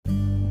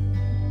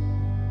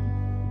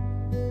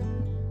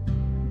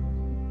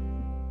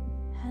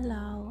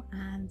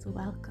and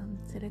welcome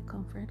to the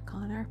Comfort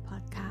Corner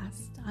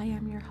podcast. I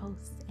am your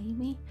host,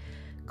 Amy.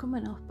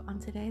 Coming up on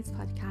today's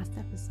podcast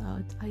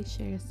episode, I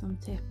share some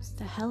tips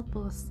to help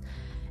us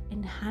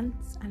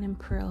enhance and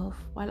improve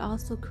while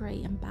also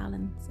creating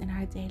balance in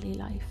our daily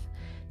life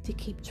to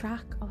keep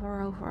track of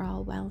our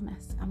overall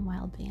wellness and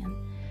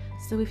well-being.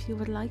 So if you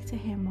would like to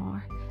hear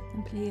more,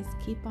 then please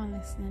keep on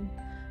listening.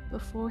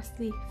 But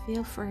firstly,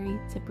 feel free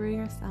to brew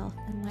yourself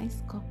a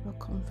nice cup of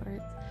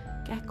comfort,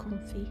 get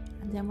comfy,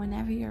 and then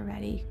whenever you're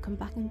ready, come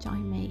back and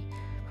join me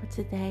for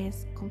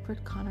today's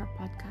Comfort Corner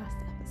podcast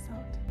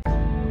episode.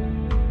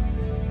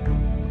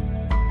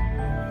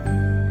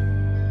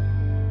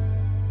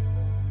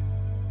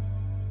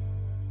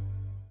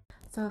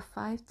 So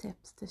 5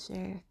 tips to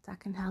share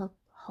that can help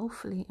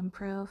hopefully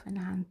improve,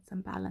 enhance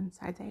and balance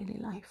our daily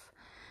life.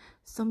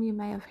 Some you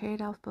may have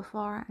heard of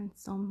before and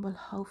some will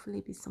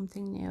hopefully be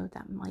something new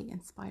that might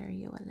inspire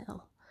you a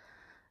little.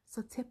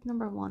 So tip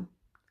number 1,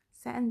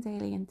 setting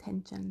daily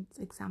intentions.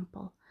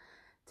 Example,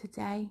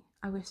 today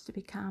I wish to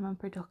be calm and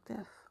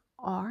productive,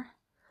 or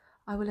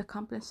I will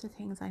accomplish the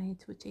things I need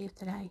to achieve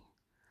today.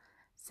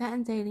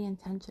 Setting daily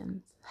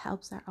intentions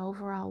helps our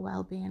overall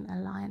well-being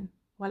align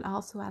while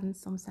also adding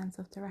some sense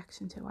of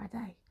direction to our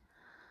day.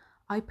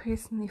 I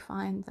personally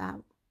find that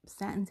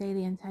setting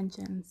daily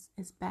intentions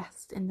is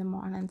best in the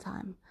morning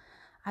time,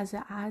 as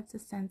it adds a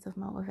sense of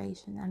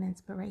motivation and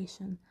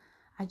inspiration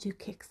as you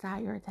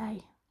kickstart your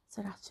day.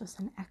 So that's just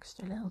an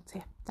extra little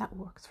tip that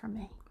works for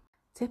me.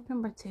 Tip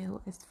number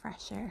 2 is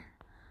fresh air.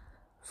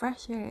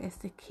 Fresh air is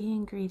the key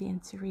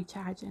ingredient to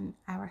recharging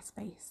our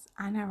space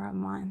and our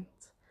mind.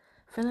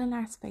 Filling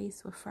our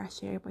space with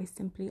fresh air by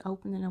simply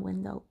opening a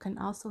window can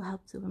also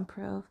help to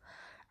improve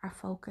our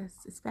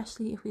focus,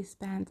 especially if we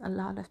spend a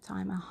lot of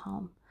time at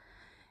home.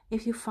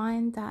 If you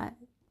find that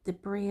the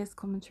breeze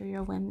coming through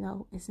your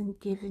window isn't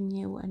giving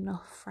you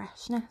enough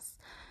freshness,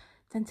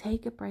 then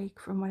take a break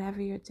from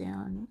whatever you're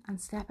doing and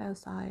step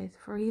outside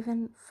for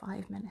even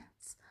 5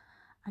 minutes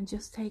and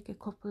just take a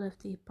couple of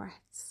deep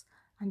breaths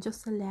and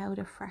just allow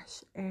the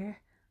fresh air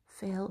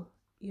fill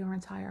your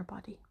entire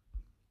body.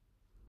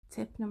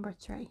 Tip number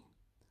 3,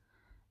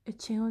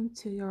 attune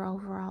to your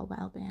overall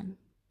well-being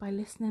by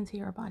listening to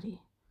your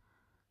body.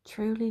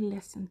 Truly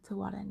listen to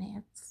what it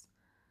needs.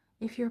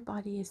 If your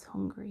body is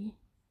hungry,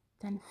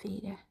 then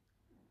feed it.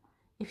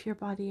 If your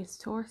body is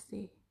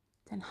thirsty,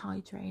 then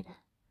hydrate it.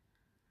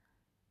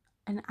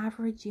 An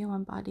average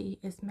human body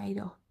is made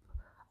up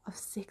of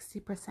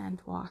 60%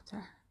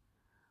 water.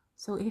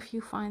 So if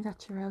you find that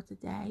throughout the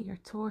day you're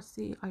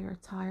thirsty or you're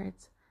tired,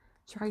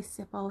 try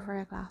sip over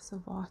a glass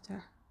of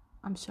water.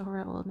 I'm sure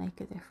it will make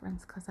a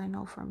difference because I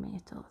know for me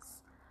it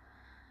does.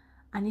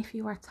 And if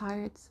you are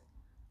tired,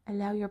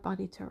 allow your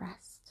body to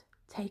rest.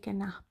 Take a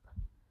nap.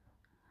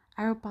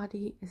 Our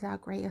body is our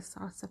greatest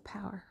source of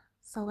power,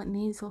 so it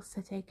needs us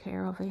to take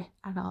care of it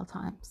at all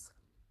times.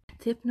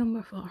 Tip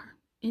number 4,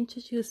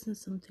 introducing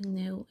something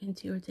new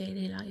into your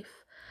daily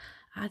life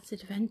adds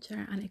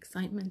adventure and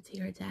excitement to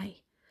your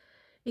day.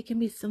 It can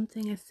be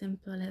something as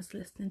simple as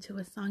listening to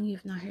a song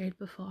you've not heard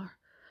before,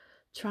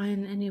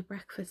 trying a new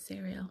breakfast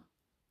cereal,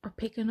 or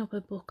picking up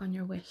a book on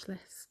your wish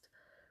list.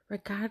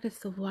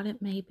 Regardless of what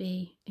it may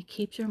be, it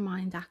keeps your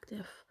mind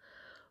active,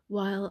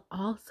 while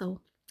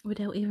also,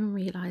 without even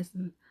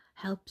realizing,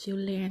 helps you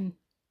learn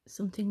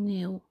something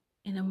new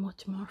in a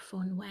much more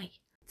fun way.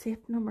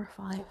 Tip number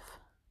 5,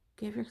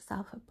 give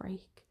yourself a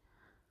break.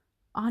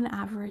 On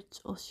average,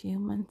 us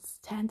humans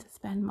tend to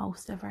spend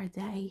most of our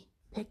day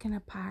picking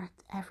apart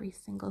every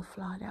single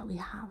flaw that we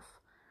have.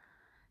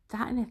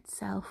 That in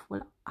itself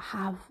will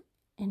have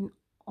an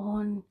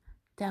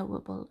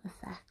undoubtable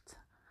effect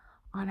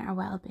on our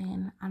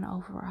well-being and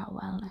overall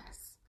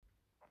wellness.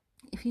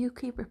 If you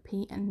keep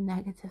repeating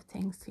negative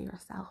things to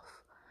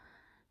yourself,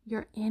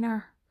 your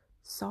inner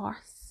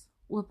source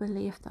will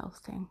believe those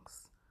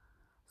things.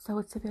 So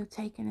it's about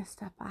taking a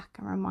step back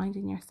and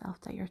reminding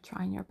yourself that you're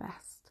trying your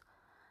best.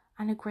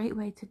 And a great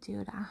way to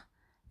do that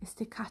is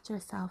to catch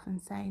yourself and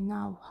say,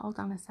 no, hold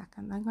on a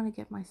second, I'm going to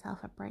give myself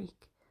a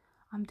break.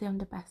 I'm doing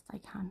the best I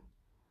can.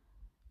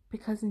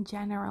 Because in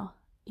general,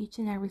 each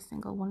and every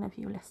single one of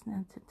you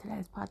listening to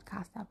today's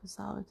podcast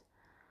episode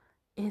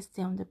is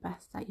doing the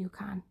best that you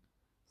can.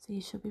 So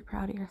you should be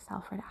proud of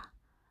yourself for that.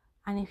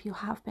 And if you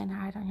have been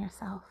hard on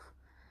yourself,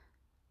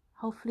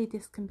 hopefully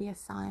this can be a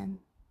sign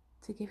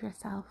to give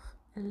yourself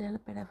a little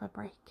bit of a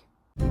break.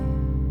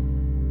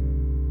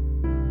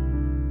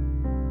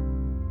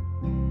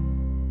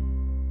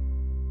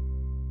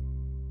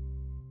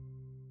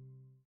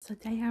 So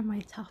they are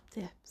my top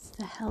tips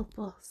to help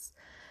us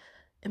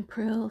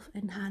improve,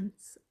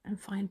 enhance and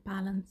find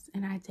balance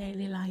in our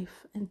daily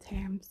life in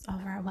terms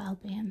of our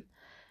well-being,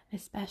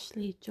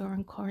 especially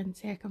during current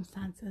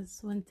circumstances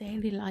when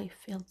daily life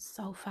feels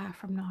so far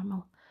from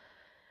normal.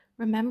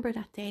 Remember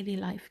that daily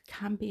life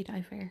can be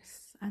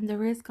diverse and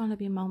there is going to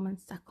be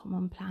moments that come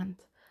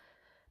unplanned,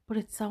 but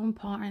it's so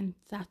important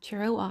that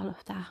throughout all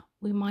of that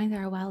we mind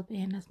our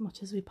well-being as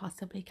much as we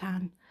possibly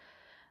can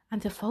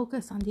and to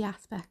focus on the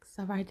aspects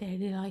of our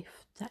daily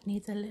life that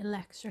needs a little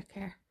extra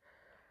care.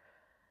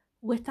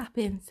 With that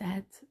being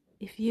said,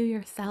 if you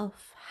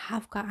yourself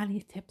have got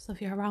any tips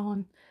of your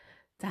own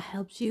that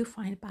helps you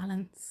find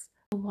balance,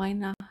 why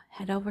not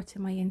head over to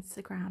my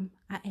Instagram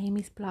at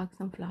Amy's Blogs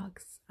and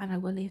Vlogs, and I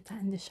will leave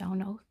that in the show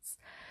notes,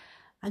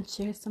 and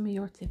share some of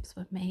your tips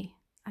with me,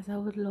 as I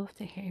would love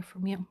to hear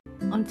from you.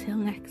 Until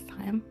next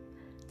time,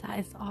 that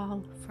is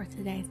all for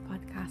today's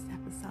podcast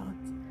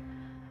episode.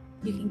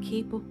 You can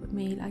keep up with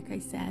me, like I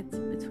said,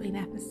 between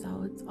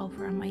episodes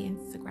over on my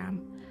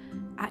Instagram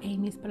at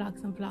Amy's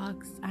Blogs and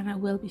Vlogs, and I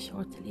will be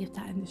sure to leave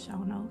that in the show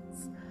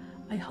notes.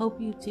 I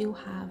hope you do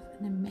have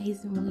an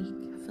amazing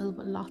week filled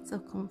with lots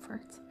of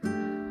comfort.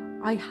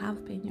 I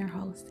have been your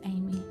host,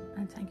 Amy,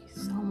 and thank you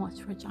so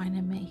much for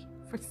joining me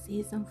for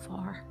season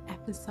 4,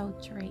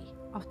 episode 3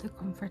 of the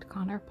Comfort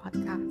Corner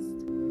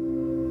podcast.